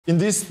In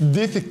this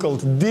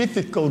difficult,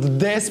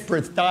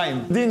 desperate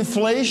time, the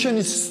inflation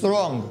is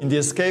strong in the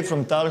escape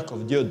from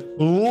Tarkov, dude.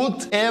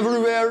 Loot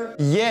everywhere,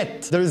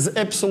 yet there is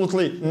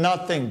absolutely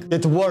nothing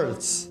that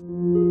works.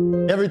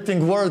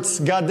 Everything works,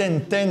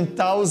 goddamn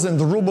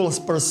 10,000 rubles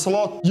per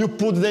slot. You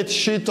put that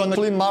shit on a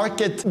flea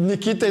market,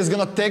 Nikita is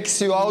gonna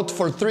tax you out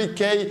for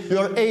 3k,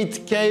 you're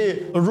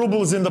 8k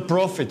rubles in the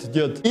profit,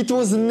 dude. It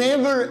was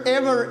never,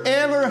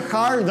 ever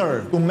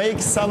harder to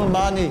make some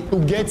money, to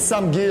get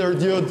some gear,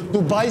 dude,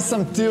 to buy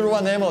some tier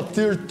 1 ammo,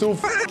 tier 2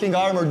 fucking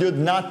armor, dude,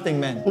 nothing,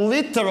 man.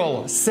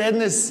 Literal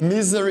sadness,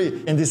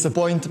 misery, and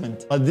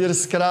disappointment. But dear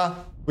Skra,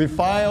 we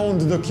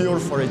found the cure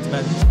for it,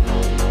 man.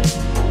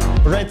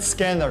 Red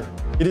Scanner.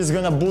 It is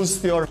gonna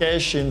boost your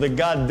cash in the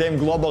goddamn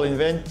global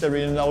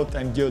inventory in no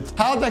time, dude.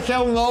 How the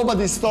hell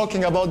nobody's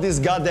talking about this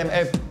goddamn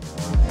app?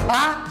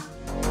 Huh?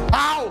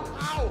 Ow!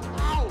 Ow!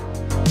 Ow!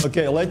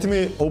 Okay, let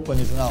me open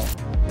it now.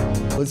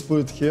 Let's put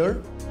it here.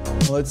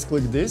 Let's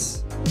click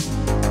this.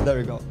 There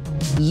we go.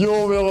 You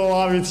will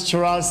love it,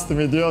 trust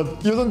me, dude.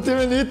 You don't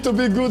even need to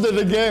be good at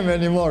the game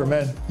anymore,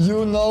 man.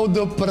 You know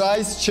the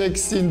price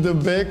checks in the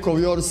back of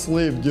your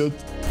sleeve, dude.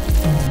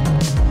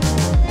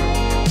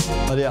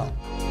 But yeah.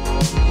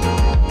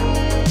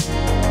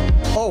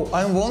 Oh,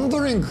 I'm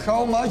wondering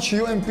how much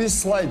UMP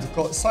site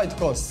costs.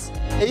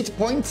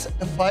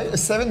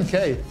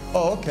 8.7k.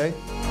 Oh, okay.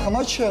 How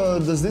much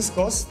does this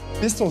cost?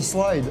 Pistol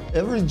slide.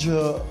 Average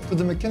to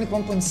the mechanic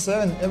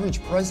 1.7.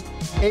 Average price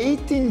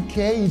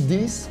 18k.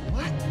 This?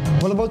 What?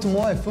 What about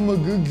my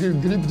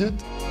FMG grip,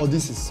 dude? Oh,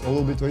 this is a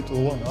little bit way too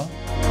long, huh?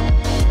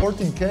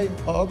 14k.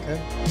 Oh, okay.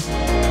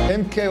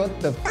 MK, what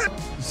the f?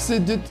 See,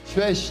 dude,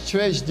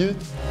 trash, dude.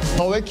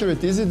 How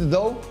accurate is it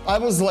though? I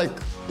was like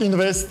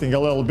investing a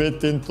little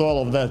bit into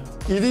all of that.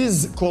 It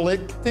is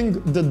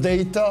collecting the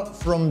data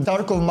from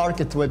Tarkov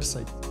Market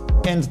website.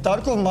 And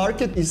Tarkov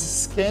Market is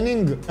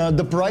scanning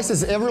the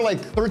prices every like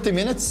 30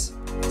 minutes.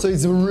 So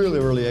it's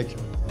really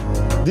accurate.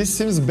 This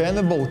seems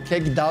bannable,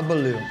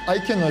 KW. I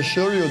can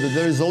assure you that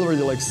there is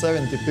already like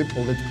 70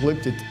 people that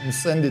clipped it and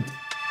sent it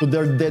to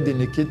their daddy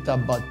Nikita,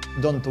 but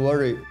don't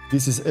worry,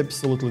 this is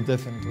absolutely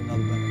definitely not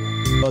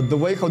bannable. But the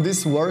way how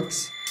this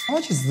works, how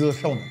much is the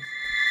helmet?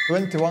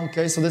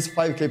 21k, so that's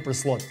 5k per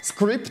slot.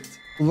 Script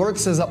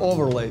works as an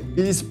overlay.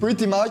 It is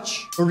pretty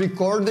much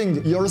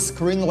recording your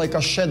screen like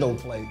a shadow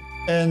play.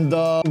 And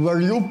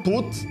where you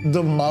put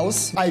the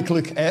mouse, I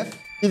click F,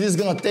 it is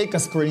gonna take a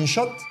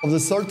screenshot of the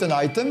certain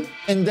item,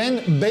 and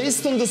then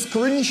based on the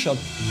screenshot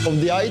of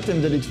the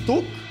item that it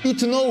took,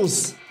 it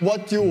knows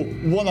what you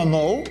wanna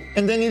know,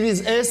 and then it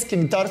is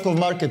asking Tarkov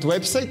Market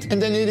website, and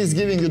then it is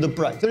giving you the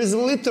price. There is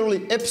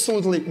literally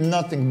absolutely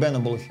nothing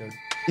bannable here.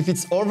 If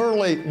it's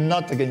overlay,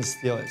 not against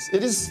TOS.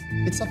 It's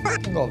a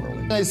fucking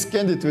overlay. I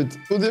scanned it with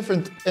 2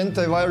 different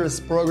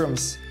antivirus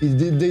programs.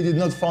 They did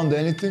not find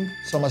anything,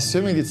 so I'm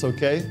assuming it's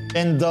okay.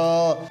 And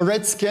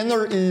Red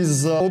Scanner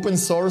is open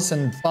source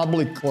and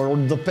public for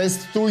the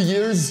past 2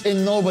 years,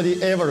 and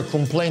nobody ever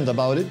complained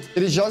about it.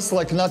 It is just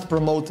like not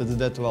promoted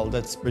that well,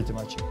 that's pretty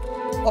much it.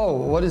 Oh,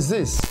 what is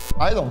this?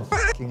 I don't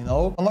fucking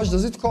know. How much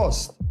does it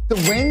cost?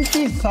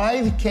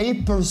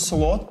 25k per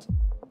slot?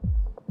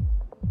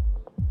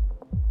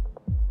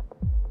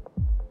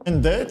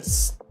 And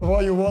that's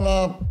why you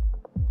wanna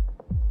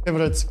have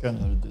Red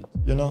Scanner, dude,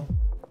 you know?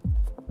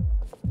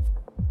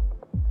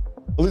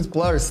 Elite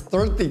players,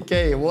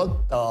 30k,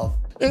 what the f?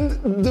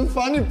 And the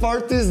funny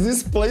part is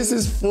this place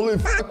is fully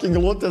fucking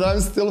looted. I'm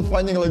still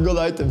finding like good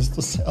items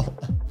to sell.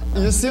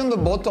 You see on the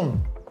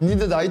bottom,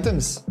 needed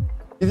items.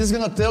 It is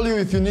gonna tell you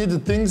if you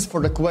need things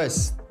for the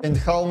quest and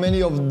how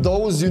many of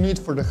those you need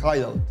for the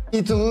hideout.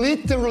 It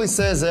literally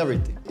says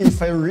everything.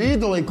 If I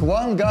read like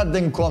one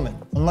goddamn comment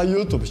on my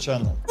YouTube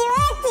channel.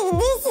 Eroktic,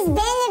 this is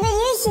bannable,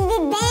 you should be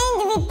banned,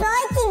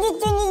 reporting it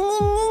to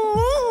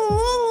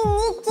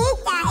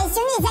Nikita as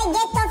soon as I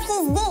get off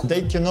his dick.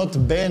 They cannot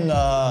ban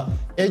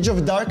Edge of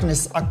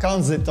Darkness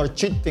accounts that are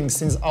cheating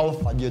since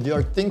alpha, dude. You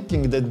are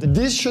thinking that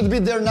this should be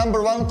their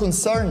 #1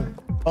 concern.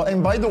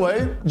 And by the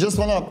way, just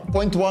wanna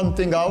point one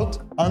thing out.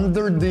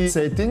 Under the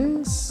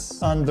settings,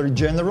 under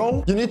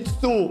general, you need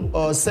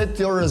to set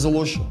your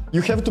resolution.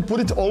 You have to put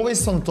it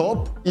always on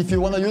top if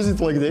you wanna use it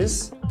like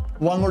this.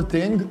 One more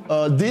thing,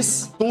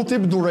 this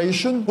tooltip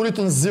duration, put it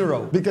on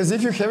 0. Because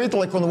if you have it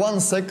like on 1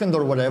 second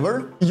or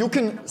whatever, you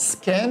can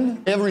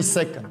scan every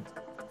second.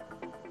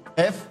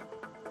 F,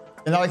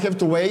 and now I have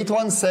to wait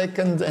 1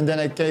 second, and then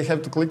I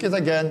have to click it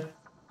again.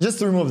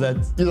 Just remove that,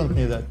 you don't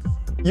need that.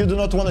 You do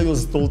not want to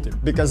use tooltip,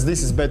 because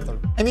this is better.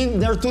 I mean,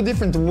 there are 2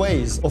 different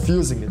ways of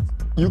using it.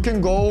 You can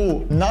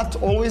go not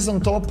always on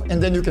top,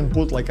 and then you can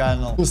put like, I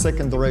don't know,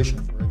 2-second duration,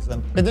 for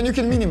example. And then you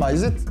can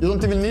minimize it. You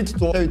don't even need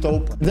to have it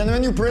open. Then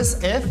when you press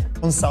F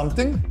on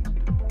something,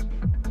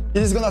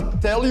 it is gonna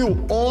tell you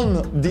on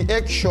the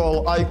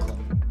actual icon.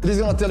 It is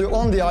gonna tell you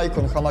on the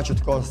icon how much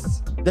it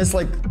costs. That's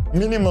like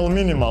minimal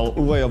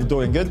way of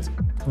doing it,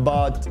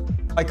 but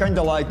I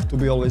kinda like to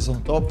be always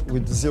on top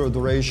with 0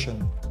 duration.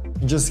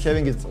 Just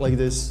having it like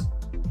this.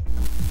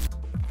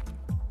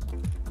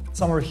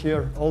 Somewhere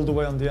here, all the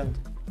way on the end.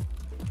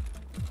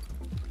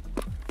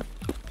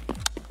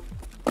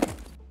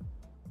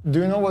 Do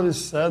you know what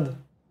is said?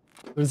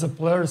 There's a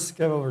player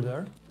scav over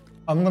there.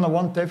 I'm gonna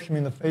one-tap him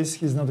in the face,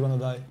 he's not gonna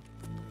die.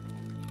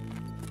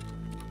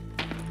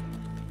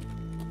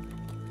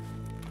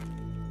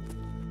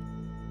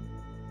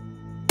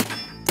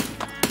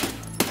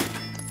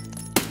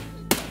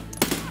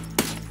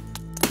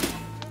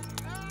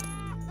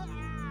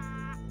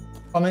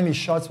 How many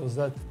shots was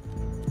that?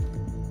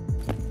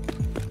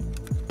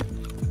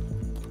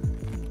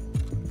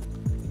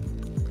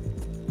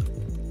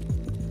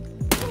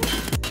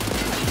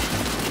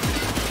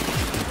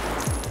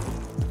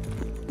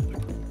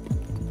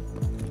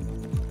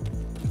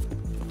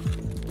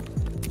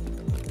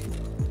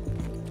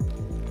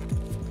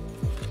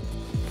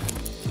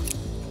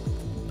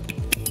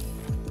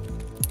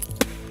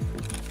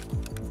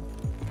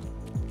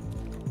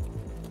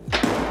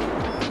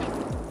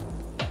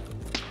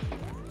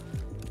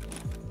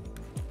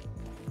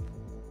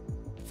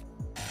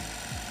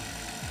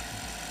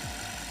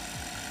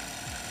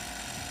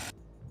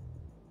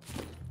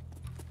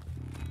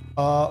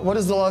 What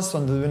is the last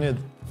one that we need?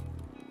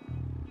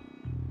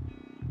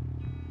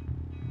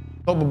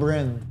 Top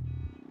brain.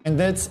 And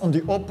that's on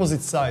the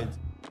opposite side.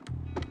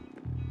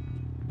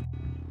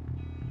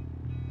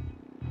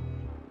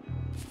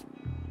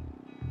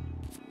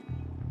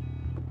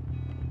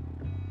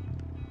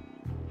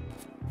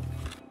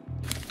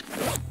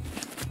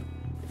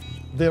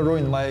 They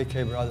ruined my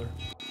AK, brother.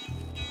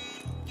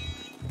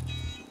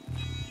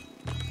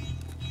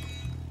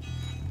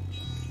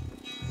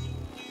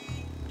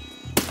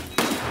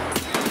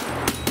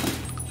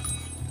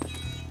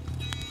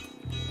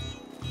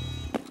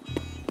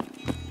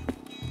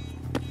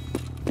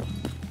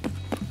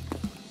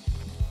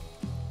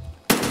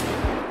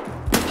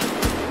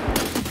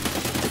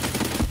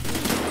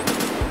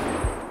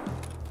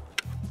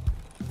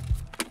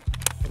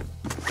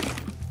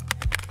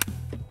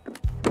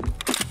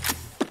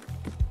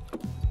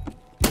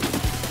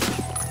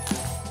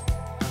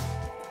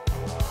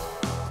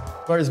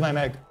 Where is my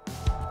mag?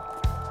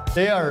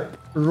 They are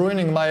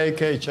ruining my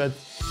AK, chat.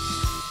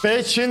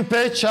 Patch in,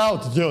 patch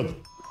out, dude.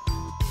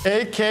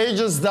 AK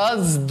just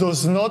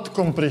does not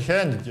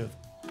comprehend, dude.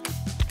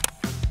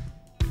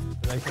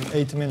 Like in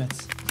 8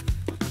 minutes.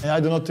 And I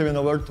do not even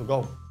know where to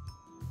go.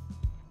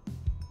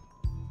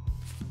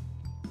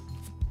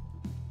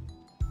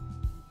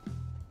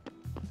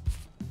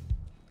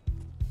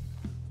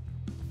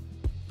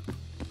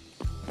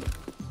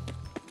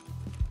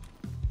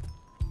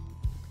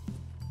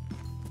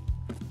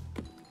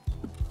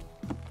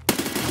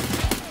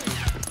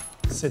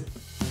 Sit.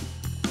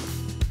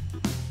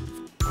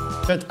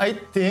 But I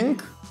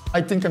think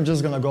I'm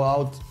just gonna go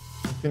out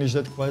and finish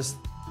that quest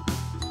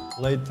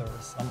later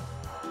or something.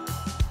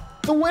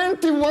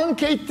 21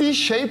 KT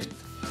shaped?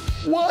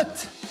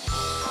 What?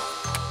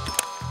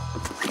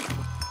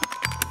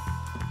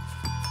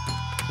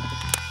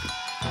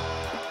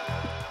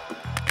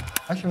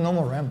 I have no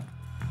more RAM.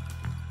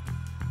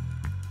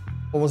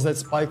 What was that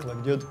spike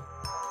like, dude?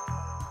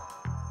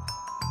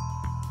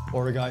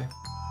 Poor guy.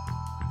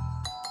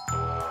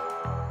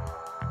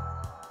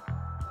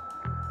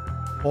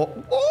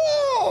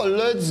 Oh,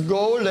 let's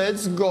go,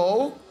 let's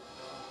go.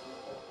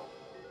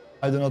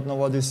 I do not know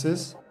what this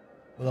is,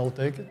 but I'll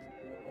take it.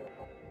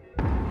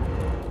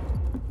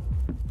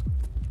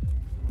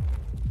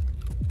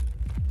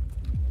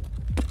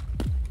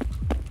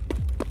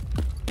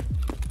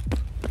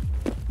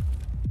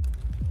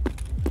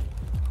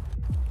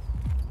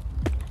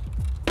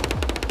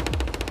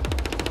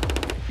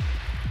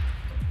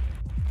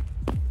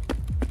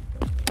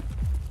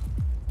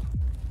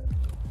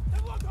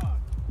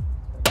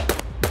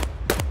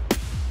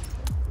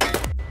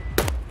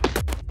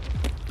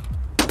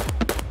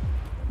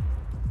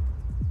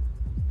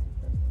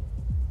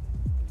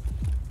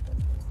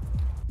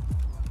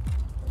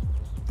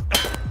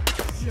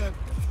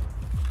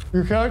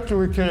 You have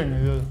to be kidding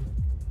me, dude.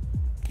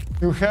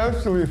 You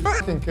have to be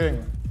fucking kidding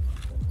me.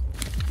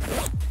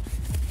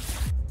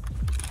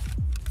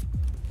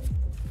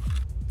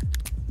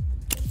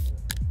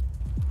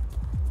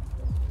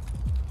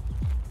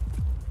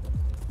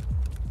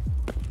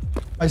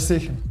 I see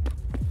him.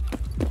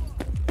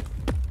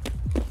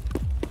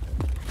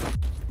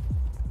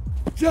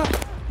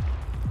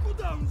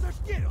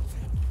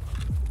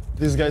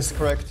 This guy's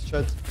cracked,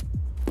 chat.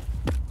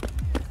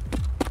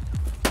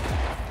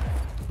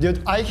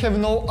 Dude, I have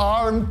no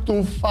arm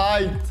to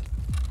fight.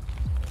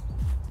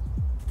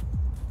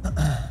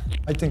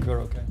 I think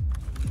we're okay.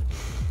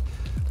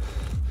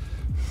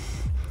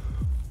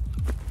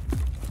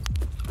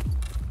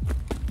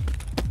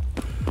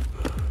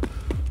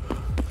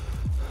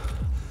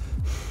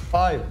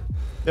 Five.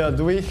 Yeah,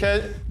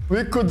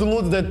 we could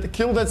loot that,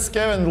 kill that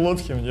scav and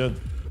loot him,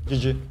 dude.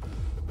 GG.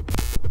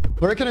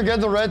 Where can you get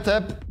the red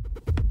tap?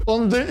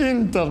 On the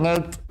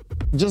internet.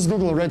 Just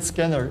Google Red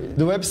Scanner.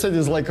 The website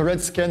is like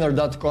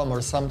redscanner.com or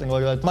something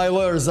like that. My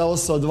lawyers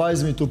also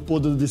advised me to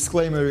put a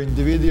disclaimer in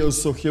the video,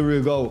 so here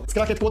we go.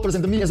 Scala headquarters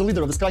and me as a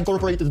leader of the Scala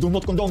Incorporated do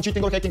not condone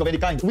cheating or hacking of any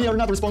kind. We are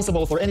not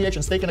responsible for any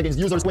actions taken against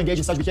users who engage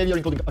in such behavior,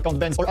 including account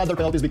bans or other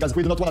penalties, because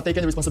we do not want to take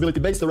any responsibility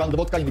based around the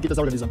vodka in Nikita's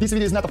organism. This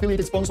video is not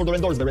affiliated, sponsored, or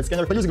endorsed by Red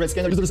Scanner. By using Red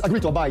Scanner, users agree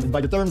to abide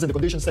by the terms and the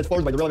conditions set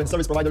forth by the relevant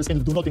service providers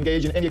and do not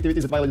engage in any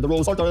activities that violate the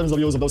rules or terms of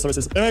use of those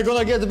services. Am I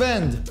gonna get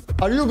banned?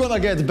 Are you gonna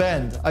get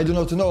banned? I do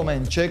not know,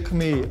 man. Check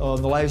me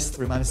on the live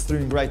stream. I'm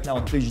streaming right now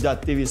on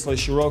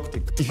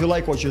twitch.tv/Eroktic. If you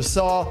like what you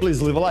saw, please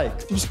leave a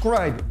like.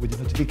 Subscribe with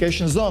the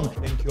notifications on.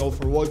 Thank you all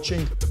for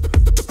watching.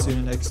 See you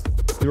in the next one.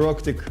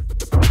 Eroktic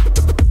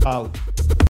out.